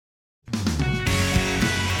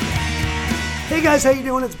Hey guys, how you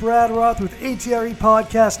doing? It's Brad Roth with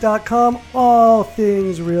ATREpodcast.com, all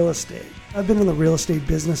things real estate. I've been in the real estate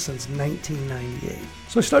business since 1998.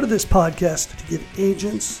 So I started this podcast to give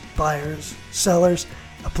agents, buyers, sellers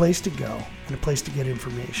a place to go and a place to get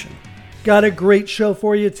information. Got a great show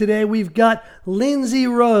for you today. We've got Lindsay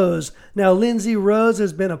Rose. Now, Lindsay Rose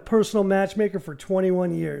has been a personal matchmaker for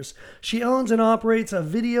 21 years. She owns and operates a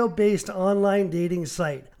video-based online dating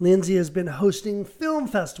site. Lindsay has been hosting film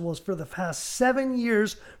festivals for the past 7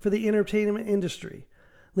 years for the entertainment industry.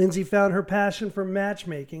 Lindsay found her passion for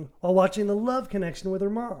matchmaking while watching The Love Connection with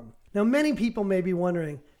her mom. Now, many people may be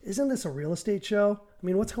wondering, isn't this a real estate show? I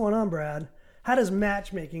mean, what's going on, Brad? How does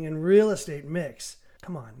matchmaking and real estate mix?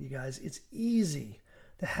 Come on, you guys, it's easy.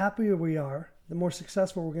 The happier we are, the more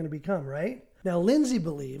successful we're going to become, right? Now, Lindsay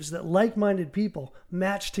believes that like-minded people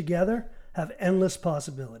matched together have endless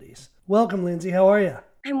possibilities. Welcome, Lindsay. How are you?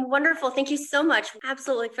 I'm wonderful. Thank you so much.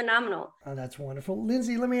 Absolutely phenomenal. Oh, that's wonderful.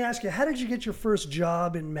 Lindsay, let me ask you, how did you get your first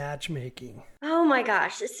job in matchmaking? Oh my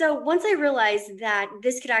gosh. So once I realized that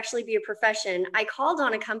this could actually be a profession, I called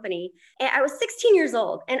on a company and I was 16 years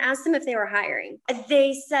old and asked them if they were hiring.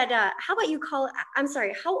 They said, how about you call, I'm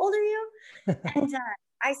sorry, how old are you? And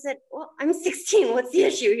I said, well, I'm 16. What's the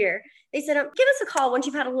issue here? They said, give us a call once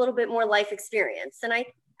you've had a little bit more life experience. And I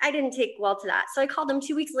didn't take well to that. So I called them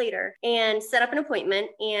 2 weeks later and set up an appointment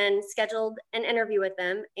and scheduled an interview with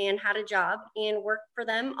them and had a job and worked for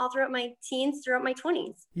them all throughout my teens, throughout my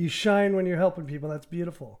 20s. You shine when you're helping people. That's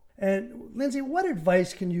beautiful. And Lindsay, what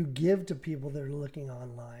advice can you give to people that are looking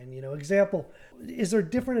online? You know, example, is there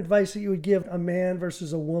different advice that you would give a man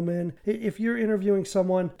versus a woman? If you're interviewing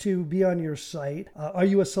someone to be on your site, are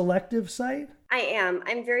you a selective site? I am.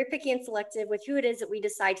 I'm very picky and selective with who it is that we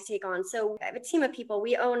decide to take on. So I have a team of people.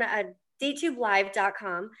 We own a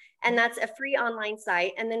DateTubeLive.com, and that's a free online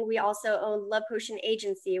site. And then we also own Love Potion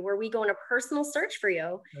Agency, where we go on a personal search for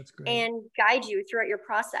you and guide you throughout your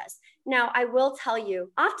process. Now, I will tell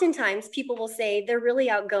you, oftentimes people will say they're really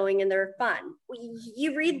outgoing and they're fun.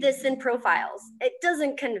 You read this in profiles. It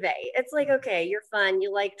doesn't convey. It's like, okay, you're fun.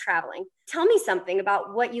 You like traveling. Tell me something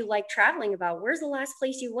about what you like traveling about. Where's the last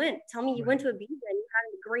place you went? Tell me you went to Ibiza and you had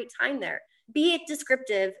a great time there. Be it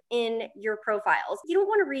descriptive in your profiles. You don't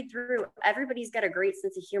want to read through. Everybody's got a great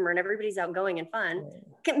sense of humor and everybody's outgoing and fun.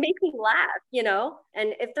 It can make me laugh, you know?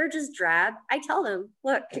 And if they're just drab, I tell them,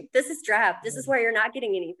 look, this is drab. This is where you're not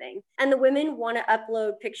getting anything. And the women want to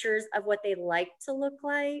upload pictures of what they like to look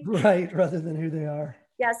like. Right, rather than who they are.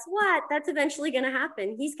 Guess what? That's eventually going to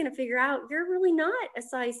happen. He's going to figure out you're really not a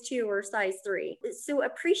size 2 or size 3. So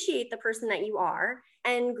appreciate the person that you are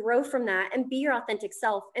and grow from that and be your authentic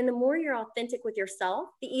self. And the more you're authentic with yourself,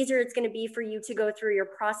 the easier it's going to be for you to go through your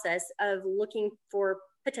process of looking for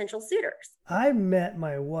potential suitors. I met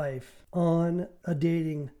my wife on a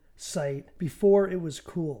dating site before it was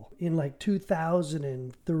cool in like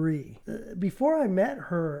 2003. Before I met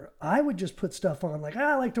her, I would just put stuff on like,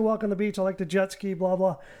 I like to walk on the beach, I like to jet ski, blah,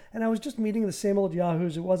 blah. And I was just meeting the same old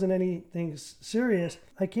yahoos. It wasn't anything serious.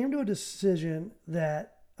 I came to a decision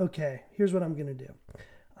that, okay, here's what I'm going to do.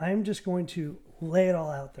 I'm just going to lay it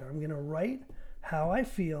all out there. I'm going to write how I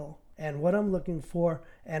feel and what I'm looking for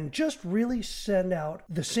and just really send out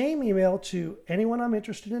the same email to anyone I'm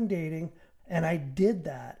interested in dating. And I did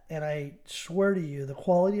that, and I swear to you, the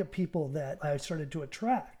quality of people that I started to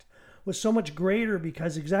attract was so much greater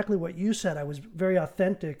because exactly what you said, I was very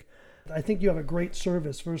authentic. I think you have a great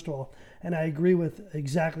service, first of all, and I agree with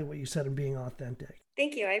exactly what you said in being authentic.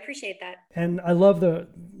 Thank you. I appreciate that. And I love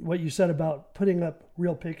what you said about putting up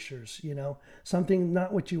real pictures, you know, something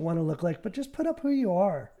not what you want to look like, but just put up who you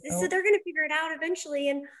are. So they're going to figure it out eventually.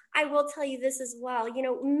 And I will tell you this as well. You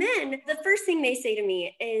know, men, the first thing they say to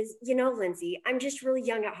me is, you know, Lindsay, I'm just really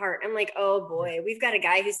young at heart. I'm like, oh boy, we've got a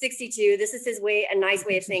guy who's 62. This is a nice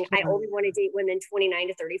way of saying, I only want to date women 29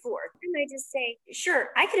 to 34. And I just say, sure,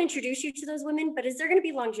 I could introduce you to those women, but is there going to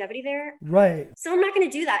be longevity there? Right. So I'm not going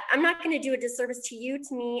to do that. I'm not going to do a disservice to you,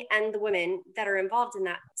 to me, and the women that are involved in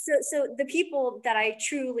that. So the people that I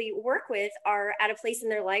truly work with are at a place in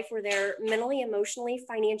their life where they're mentally, emotionally,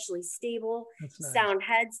 financially stable, sound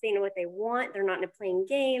heads. They know what they want. They're not into playing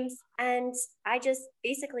games. And I just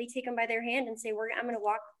basically take them by their hand and say, I'm going to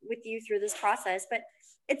walk with you through this process. But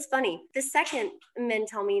it's funny. The second men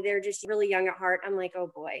tell me they're just really young at heart, I'm like, oh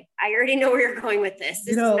boy, I already know where you're going with this.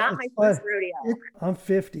 This is not my first rodeo. I'm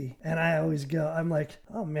 50 and I always go, I'm like,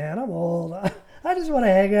 oh man, I'm old. I just want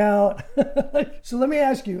to hang out. So let me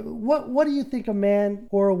ask you, what do you think a man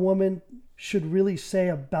or a woman should really say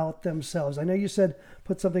about themselves? I know you said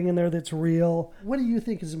put something in there that's real. What do you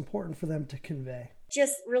think is important for them to convey?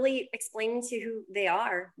 just really explaining to who they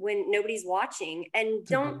are when nobody's watching, and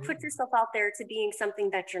don't put yourself out there to being something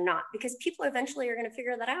that you're not, because people eventually are going to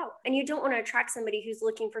figure that out. And you don't want to attract somebody who's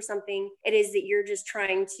looking for something it is that you're just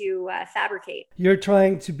trying to fabricate. You're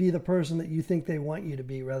trying to be the person that you think they want you to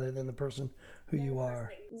be rather than the person who you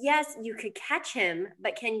are. Yes, you could catch him,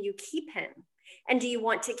 but can you keep him? And do you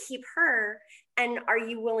want to keep her? And are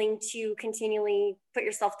you willing to continually put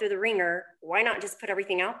yourself through the ringer? Why not just put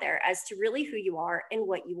everything out there as to really who you are and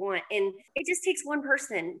what you want? And it just takes one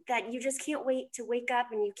person that you just can't wait to wake up,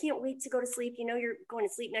 and you can't wait to go to sleep. You know, you're going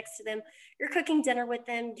to sleep next to them. You're cooking dinner with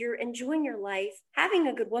them. You're enjoying your life. Having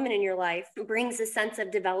a good woman in your life brings a sense of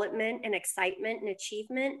development and excitement and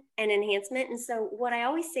achievement and enhancement. And so what I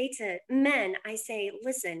always say to men, I say,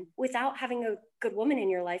 listen, without having a good woman in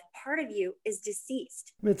your life, part of you is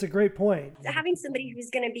deceased. It's a great point. Having somebody who's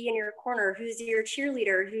going to be in your corner, who's your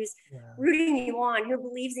cheerleader, who's rooting you on, who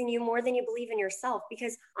believes in you more than you believe in yourself.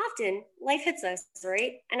 Because often life hits us,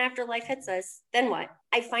 right? And after life hits us, then what?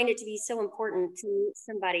 I find it to be so important to meet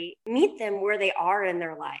somebody, meet them where they are in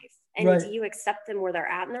their life. And do you accept them where they're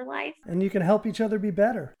at in their life? And you can help each other be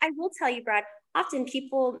better. I will tell you, Brad, often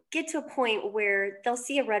people get to a point where they'll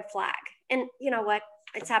see a red flag. And you know what?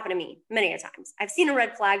 It's happened to me many a times. I've seen a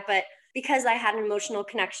red flag, but because I had an emotional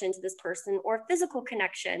connection to this person or a physical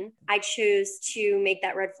connection, I choose to make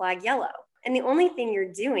that red flag yellow. And the only thing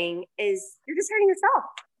you're doing is you're just hurting yourself.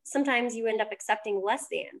 Sometimes you end up accepting less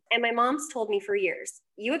than. And my mom's told me for years,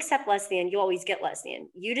 you accept less than, you always get less than.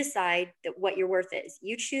 You decide that what your worth is.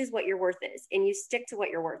 You choose what your worth is, and you stick to what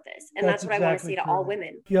your worth is. And that's what exactly I want to say to all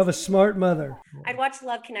women. You have a smart mother. I'd watch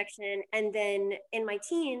Love Connection, and then in my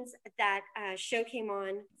teens, that show came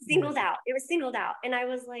on, Singled Out. It was Singled Out. And I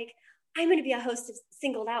was like, I'm going to be a host of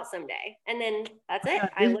Singled Out someday. And then that's it.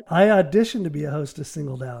 I auditioned to be a host of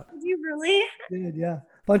Singled Out. Did you really? I did, yeah.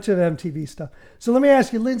 Bunch of MTV stuff. So let me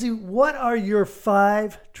ask you, Lindsay, what are your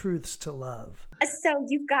 5 truths to love? So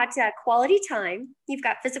you've got quality time, you've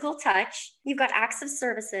got physical touch, you've got acts of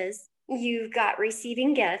services, you've got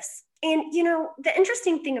receiving gifts. And you know, the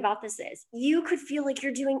interesting thing about this is you could feel like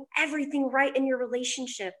you're doing everything right in your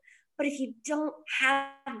relationship, but if you don't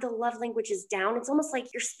have the love languages down, it's almost like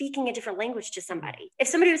you're speaking a different language to somebody. If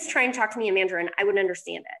somebody was trying to talk to me in Mandarin, I wouldn't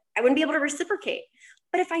understand it. I wouldn't be able to reciprocate.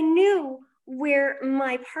 But if I knew where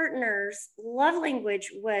my partner's love language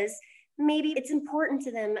was, maybe it's important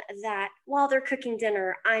to them that while they're cooking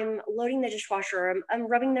dinner, I'm loading the dishwasher, I'm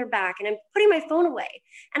rubbing their back, and I'm putting my phone away,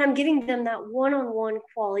 and I'm giving them that one-on-one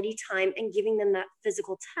quality time and giving them that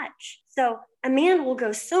physical touch. So a man will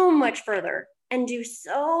go so much further and do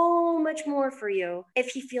so much more for you if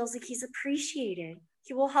he feels like he's appreciated.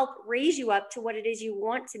 He will help raise you up to what it is you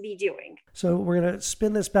want to be doing. So we're going to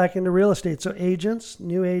spin this back into real estate. So agents,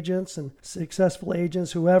 new agents, and successful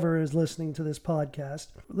agents, whoever is listening to this podcast,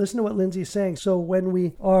 listen to what Lindsay's saying. So when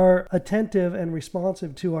we are attentive and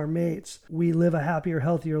responsive to our mates, we live a happier,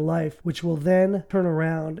 healthier life, which will then turn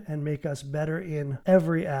around and make us better in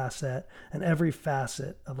every asset and every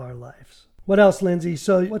facet of our lives. What else, Lindsay?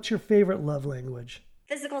 So what's your favorite love language?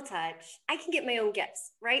 Physical touch. I can get my own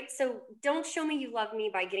gifts, right? So don't show me you love me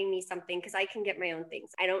by getting me something, because I can get my own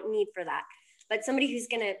things. I don't need for that. But somebody who's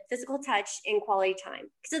going to physical touch and quality time,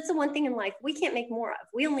 because it's the one thing in life we can't make more of.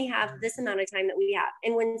 We only have this amount of time that we have.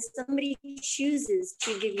 And when somebody chooses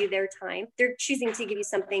to give you their time, they're choosing to give you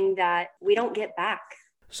something that we don't get back.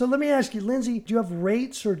 So let me ask you, Lindsay, do you have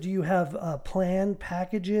rates or do you have planned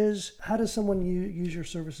packages? How does someone use your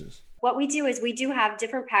services? What we do is we do have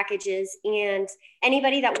different packages, and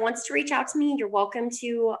anybody that wants to reach out to me, you're welcome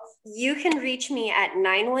to. You can reach me at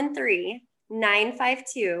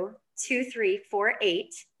 913-952-2348.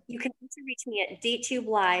 You can also reach me at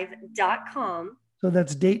datetubelive.com. So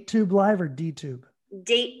that's DateTube Live or DTube?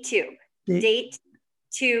 DateTube.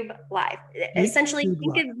 DateTube Live. Essentially,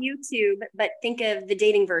 think of YouTube, but think of the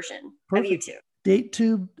dating version of YouTube.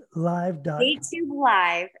 DateTubeLive.com.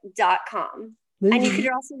 DateTubeLive.com. Lindsay, and you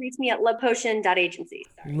could also reach me at lovepotion.agency.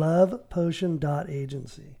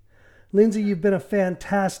 Lovepotion.agency. Lindsay, you've been a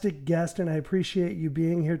fantastic guest, and I appreciate you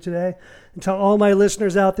being here today. And tell all my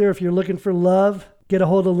listeners out there, if you're looking for love, get a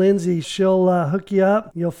hold of Lindsay. She'll hook you up.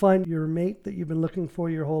 You'll find your mate that you've been looking for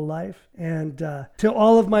your whole life. And to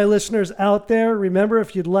all of my listeners out there, remember,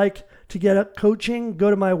 if you'd like to get coaching, go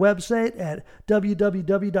to my website at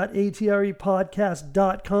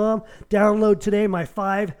www.atrepodcast.com. Download today my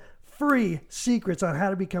 5 free secrets on how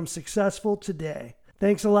to become successful today.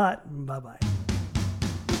 Thanks a lot. Bye-bye.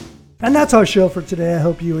 And that's our show for today. I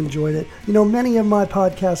hope you enjoyed it. You know, many of my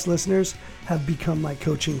podcast listeners have become my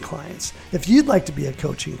coaching clients. If you'd like to be a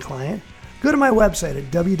coaching client, Go to my website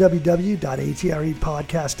at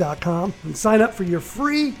www.atrepodcast.com and sign up for your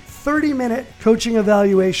free 30-minute coaching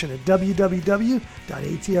evaluation at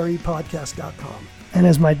www.atrepodcast.com. And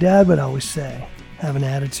as my dad would always say, have an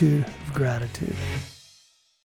attitude of gratitude.